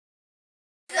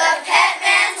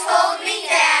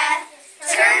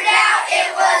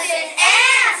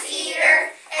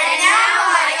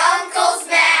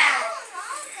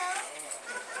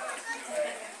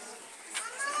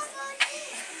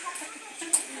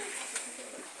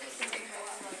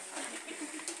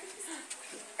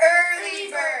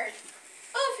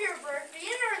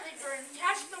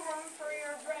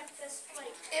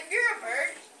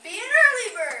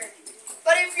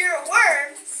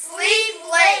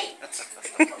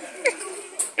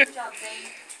Good job,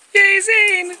 Zane. Yay,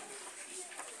 Zane!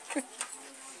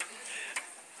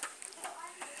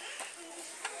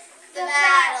 The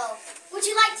battle. Would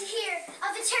you like to hear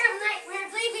of the terrible night when I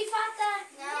believe we fought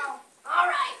the... No. All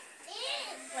right.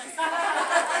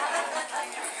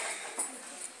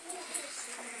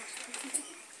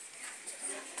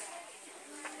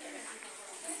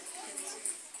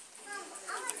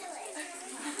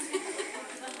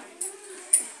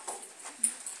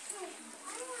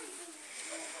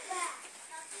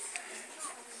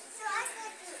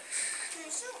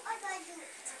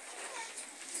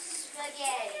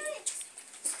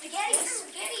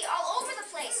 Spaghetti all over the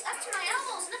place, up to my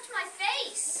elbows and up to my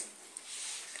face.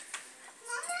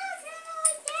 Mama, Grandma,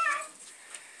 like that.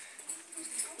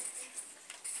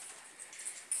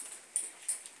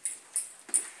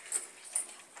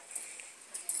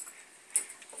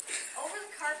 Over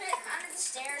the carpet, under the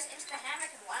stairs, into the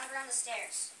hammock, and wound around the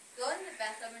stairs. Going to the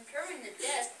bathroom and turning the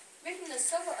desk, making the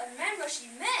sofa a man-mushy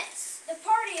mess. The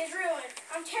party is ruined.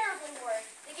 I'm terribly worried.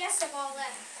 The guests have all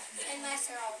left, unless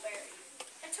they're all buried.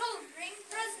 I told them bring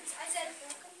presents. I said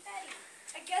throw confetti.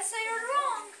 I guess I heard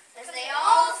wrong. As they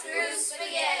all threw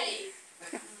spaghetti.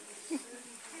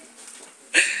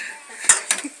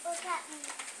 What's that mean?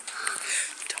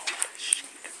 Don't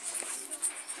shake.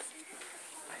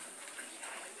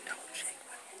 Don't shake.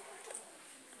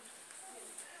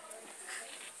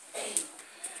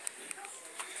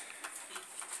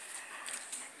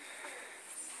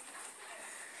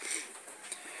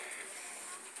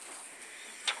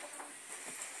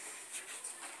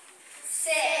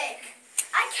 Sick.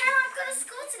 I cannot go to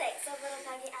school today, so little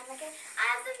Peggy Anakin. I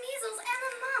have the measles and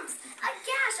the mumps, a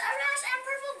gash, a rash, and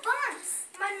purple bumps.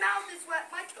 My mouth is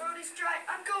wet. My throat is dry.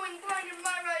 I'm going blind in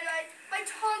my right eye. My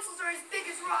tonsils are as big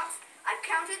as rocks. I've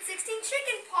counted 16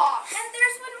 chicken pox. And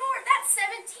there's one more. That's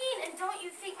 17. And don't you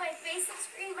think my face looks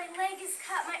green? My leg is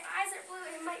cut. My eyes are blue.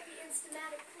 And it might be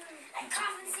instamatic flu. I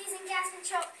cough and sneeze and gasp and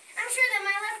choke. I'm sure that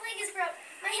my left leg is broke.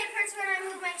 My hip hurts when I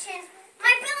move my chin.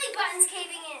 My belly button's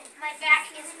caving in. My back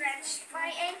is wrenched.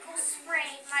 My ankle's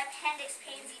sprained. My appendix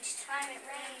pains each time it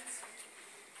rains.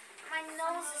 My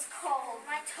nose is cold.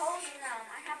 My toes are numb.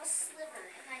 I have a sliver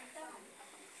in my thumb.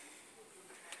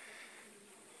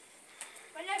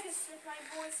 My neck is stiff. My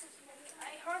voice is weak.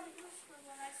 I hardly whisper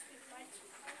when I speak. My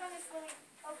tongue is living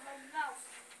over my mouth.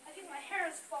 I think my hair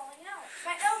is falling out.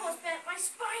 My elbow's bent. My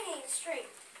spine ain't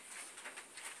straight.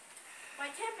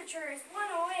 My temperature is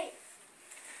 108.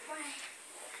 My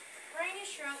brain is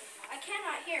shrunk. I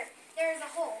cannot hear. There is a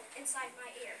hole inside my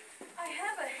ear. I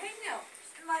have a hangout,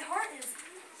 and my heart is...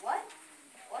 What?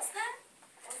 What's that?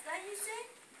 What's that you say?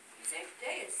 You say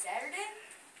today is Saturday?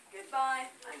 Goodbye.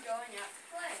 I'm going out to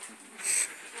play.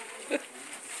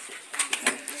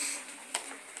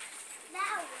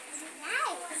 That was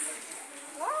nice.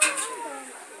 Wow.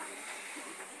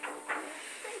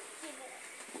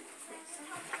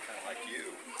 Kind of like you.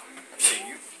 I've seen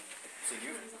you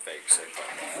fake sick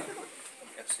like that.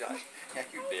 Yes, yeah,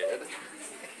 you did.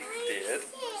 You did.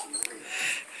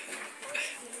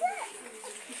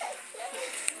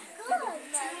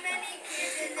 Too many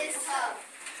kids in this tub.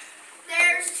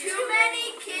 There's too many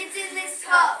kids in this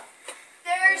tub.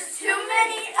 There's too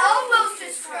many elbows to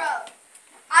scrub.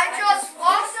 I just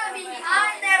lost a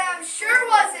behind that I'm sure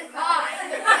wasn't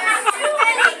mine. There's too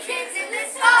many kids in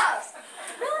this tub.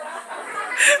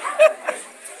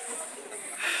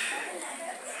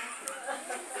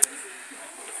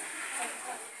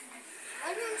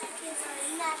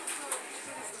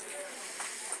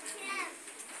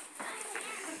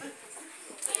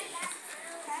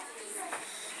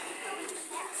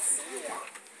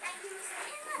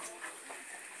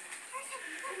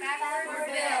 Backward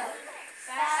Bill,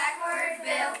 backward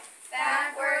Bill,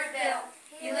 backward Bill.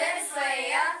 He lives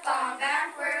way up on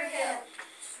Backward Hill.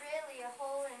 It's really a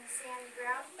hole in the sandy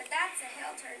ground, but that's a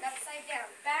hill turned upside down.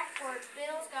 Backward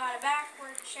Bill's got a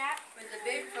backward shack. With the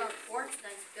big front porch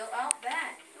that's built out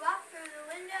back. You walk through the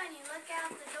window and you look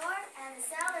out the door, and the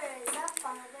cellar is up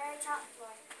on the very top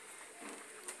floor.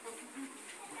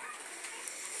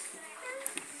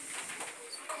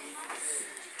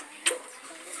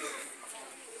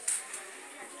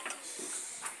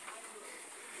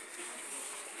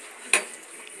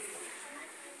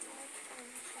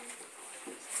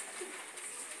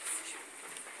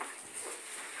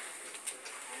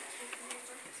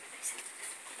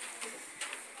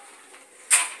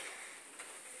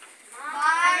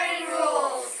 My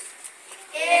rules.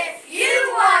 If you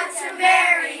want to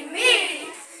marry me,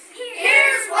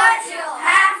 here's what you'll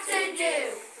have to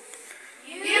do.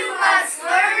 You must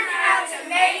learn how to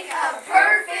make a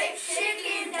perfect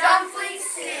chicken dumpling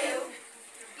stew.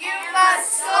 You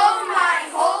must sew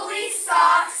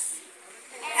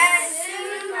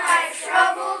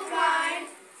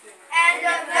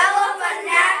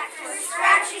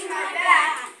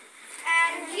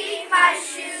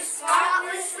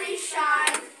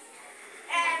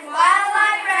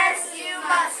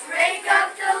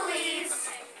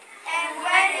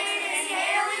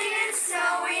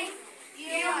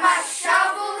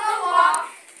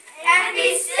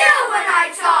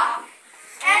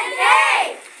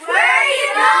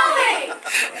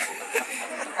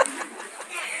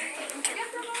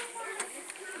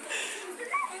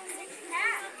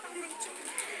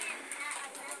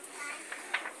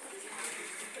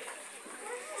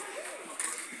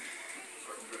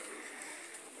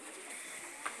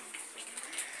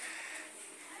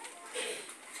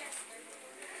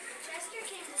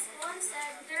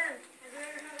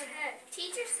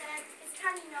said, it's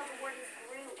time you know the word is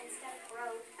grew instead of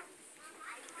growth.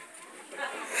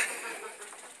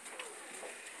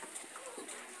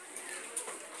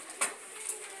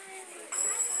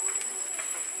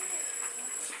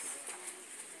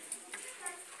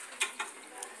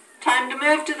 Time to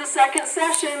move to the second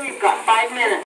session. You've got 5 minutes.